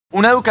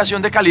Una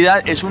educación de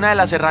calidad es una de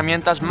las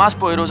herramientas más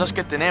poderosas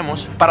que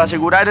tenemos para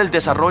asegurar el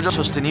desarrollo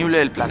sostenible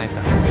del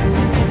planeta.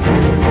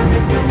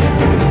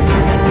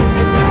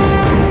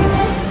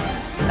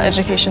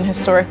 Education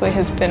historically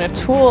has been a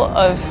tool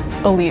of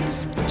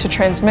elites to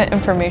transmit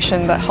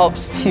information that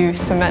helps to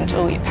cement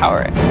elite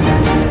power.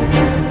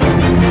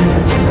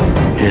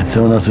 Esta es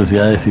una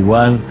sociedad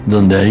desigual,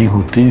 donde hay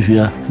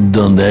injusticia,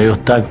 donde hay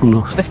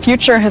obstáculos. The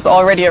future has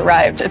already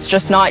arrived, it's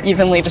just not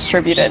evenly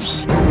distributed.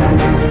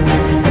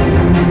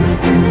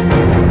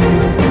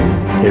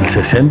 El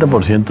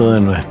 60% de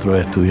nuestros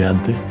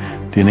estudiantes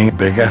tienen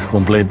becas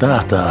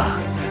completas hasta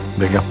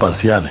becas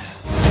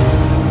parciales.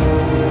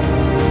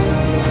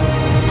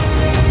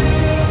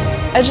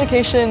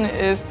 Education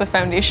is the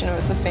foundation of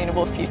a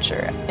sustainable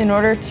future. In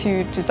order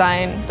to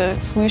design the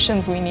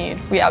solutions we need,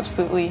 we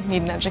absolutely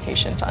need an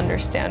education to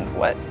understand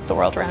what the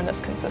world around us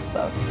consists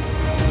of.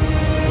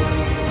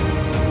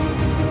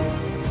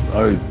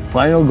 Our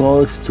final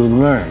goal is to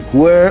learn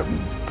where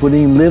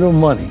putting little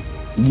money,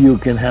 you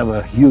can have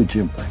a huge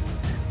impact.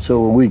 So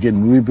we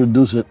can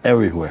reproduce it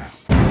everywhere.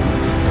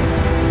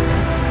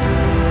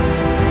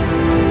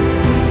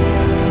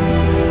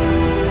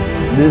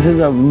 This is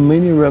a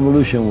mini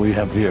revolution we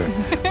have here.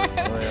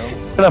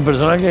 Las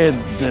personas que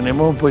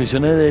tenemos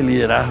posiciones de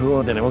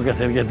liderazgo tenemos que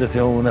hacer que esta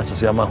sea una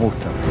sociedad más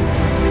justa.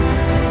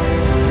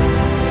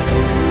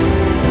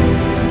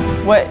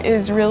 What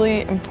is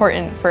really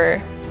important for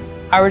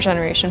our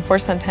generation, for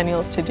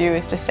Centennials to do,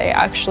 is to say,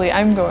 actually,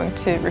 I'm going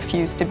to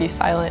refuse to be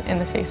silent in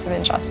the face of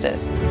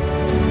injustice.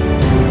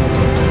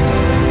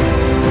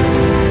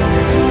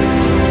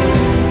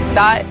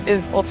 That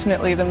is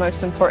ultimately the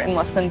most important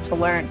lesson to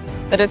learn,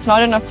 that it's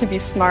not enough to be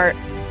smart,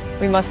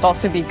 we must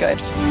also be good.